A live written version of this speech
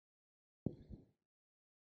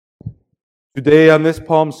Today, on this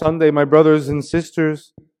Palm Sunday, my brothers and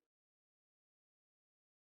sisters,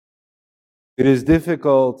 it is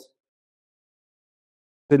difficult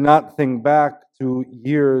to not think back to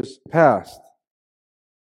years past.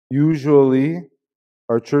 Usually,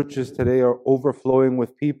 our churches today are overflowing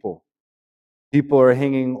with people. People are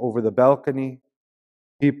hanging over the balcony.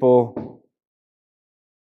 People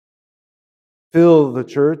fill the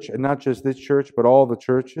church, and not just this church, but all the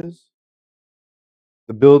churches.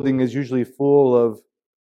 The building is usually full of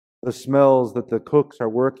the smells that the cooks are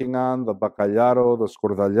working on, the bacalhau, the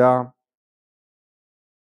escordalhá.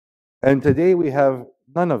 And today we have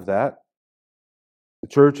none of that. The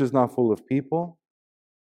church is not full of people.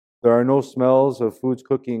 There are no smells of foods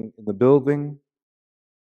cooking in the building.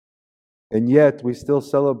 And yet we still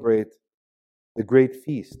celebrate the great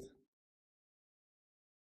feast.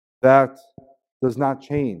 That does not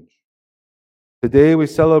change. Today we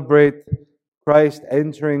celebrate Christ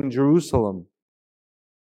entering Jerusalem.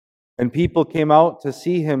 And people came out to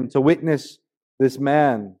see him, to witness this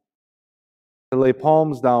man, to lay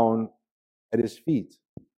palms down at his feet.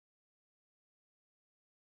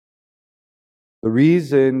 The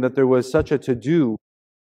reason that there was such a to-do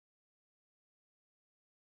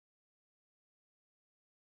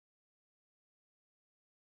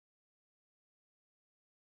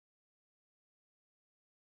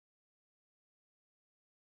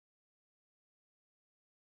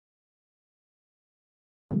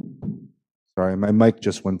Sorry, my mic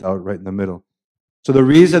just went out right in the middle. So the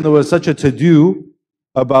reason there was such a to-do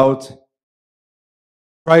about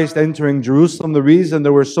Christ entering Jerusalem, the reason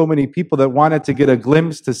there were so many people that wanted to get a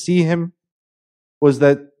glimpse to see him, was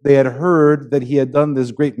that they had heard that he had done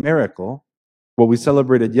this great miracle, what we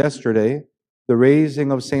celebrated yesterday, the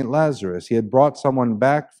raising of St. Lazarus. He had brought someone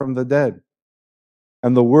back from the dead.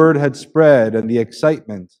 And the word had spread, and the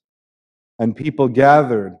excitement, and people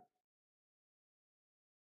gathered.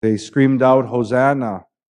 They screamed out, Hosanna.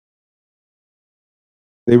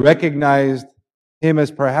 They recognized him as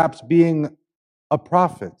perhaps being a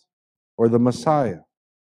prophet or the Messiah.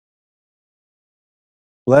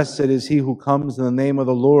 Blessed is he who comes in the name of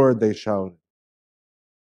the Lord, they shouted.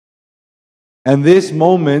 And this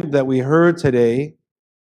moment that we heard today,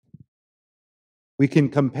 we can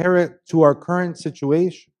compare it to our current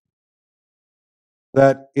situation.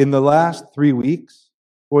 That in the last 3 weeks,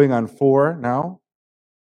 going on 4 now,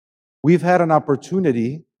 we've had an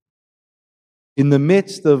opportunity in the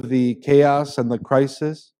midst of the chaos and the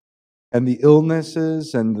crisis and the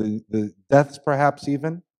illnesses and the deaths perhaps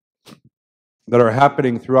even that are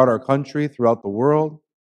happening throughout our country, throughout the world,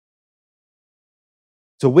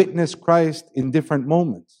 to witness Christ in different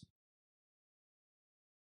moments.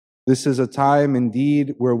 This is a time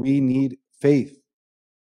indeed where we need faith.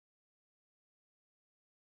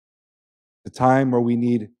 A time where we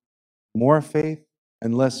need more faith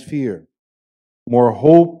and less fear, more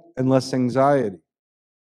hope and less anxiety,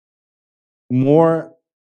 more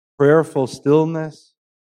prayerful stillness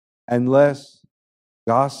and less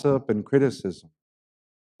gossip and criticism,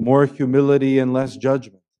 more humility and less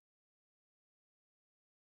judgment.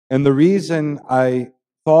 And the reason I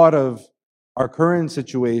thought of our current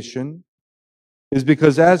situation is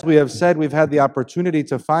because, as we have said, we've had the opportunity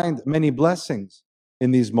to find many blessings in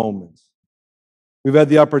these moments. We've had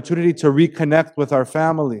the opportunity to reconnect with our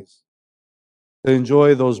families, to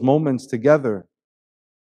enjoy those moments together,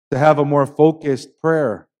 to have a more focused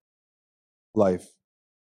prayer life,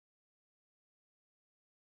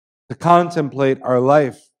 to contemplate our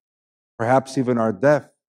life, perhaps even our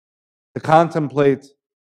death, to contemplate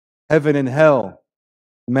heaven and hell,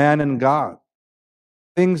 man and God,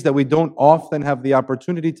 things that we don't often have the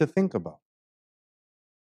opportunity to think about.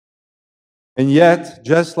 And yet,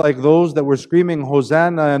 just like those that were screaming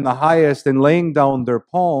Hosanna in the highest and laying down their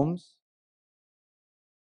palms,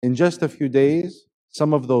 in just a few days,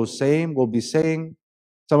 some of those same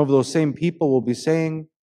people will be saying,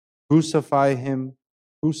 crucify him,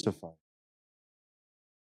 crucify.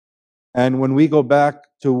 And when we go back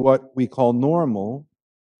to what we call normal,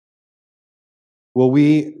 will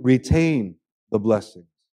we retain the blessings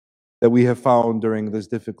that we have found during this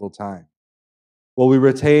difficult time? Will we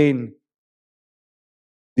retain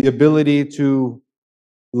the ability to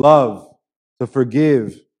love, to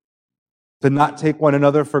forgive, to not take one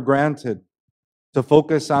another for granted, to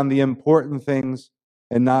focus on the important things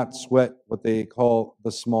and not sweat what they call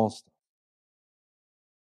the small stuff?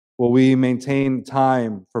 Will we maintain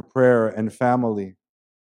time for prayer and family?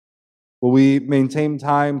 Will we maintain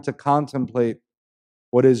time to contemplate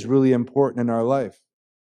what is really important in our life?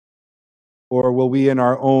 Or will we, in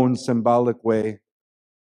our own symbolic way,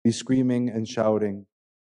 be screaming and shouting,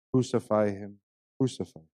 crucify him,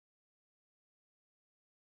 crucify?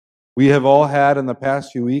 We have all had in the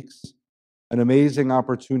past few weeks an amazing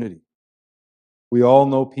opportunity. We all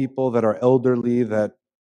know people that are elderly, that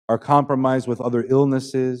are compromised with other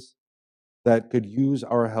illnesses, that could use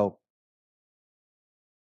our help.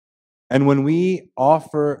 And when we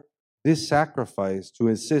offer this sacrifice to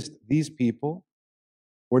assist these people,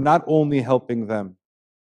 we're not only helping them,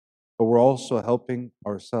 but we're also helping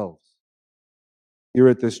ourselves. Here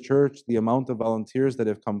at this church, the amount of volunteers that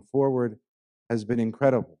have come forward has been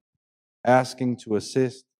incredible, asking to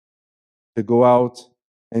assist, to go out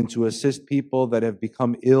and to assist people that have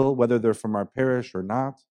become ill, whether they're from our parish or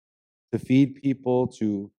not, to feed people,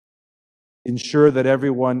 to ensure that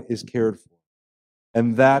everyone is cared for.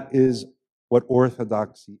 And that is what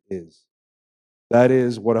orthodoxy is. That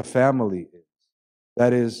is what a family is.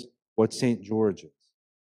 That is what St. George is.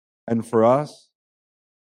 And for us,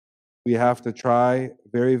 we have to try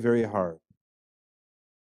very, very hard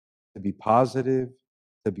to be positive,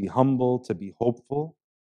 to be humble, to be hopeful,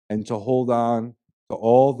 and to hold on to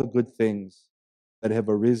all the good things that have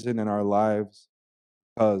arisen in our lives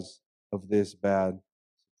because of this bad.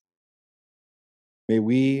 May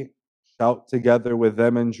we shout together with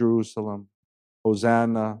them in Jerusalem,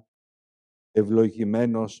 Hosanna,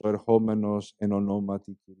 Evloikimenos orchomenos en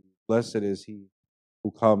onomati Kyrie. Blessed is he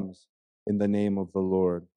who comes in the name of the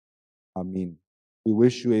Lord. Amen. We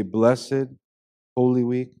wish you a blessed Holy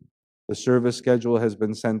Week. The service schedule has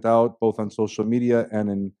been sent out both on social media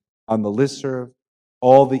and on the listserv.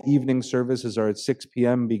 All the evening services are at 6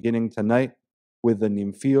 p.m. beginning tonight with the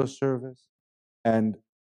Nymphio service. And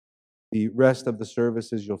the rest of the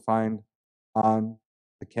services you'll find on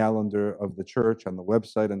the calendar of the church, on the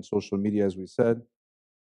website and social media, as we said.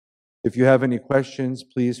 If you have any questions,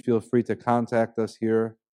 please feel free to contact us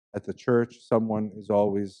here at the church. Someone is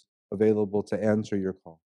always available to answer your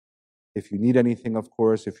call. If you need anything, of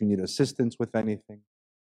course, if you need assistance with anything,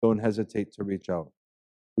 don't hesitate to reach out.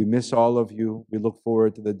 We miss all of you. We look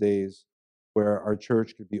forward to the days where our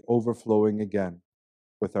church could be overflowing again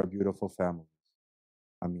with our beautiful families.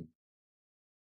 Amen.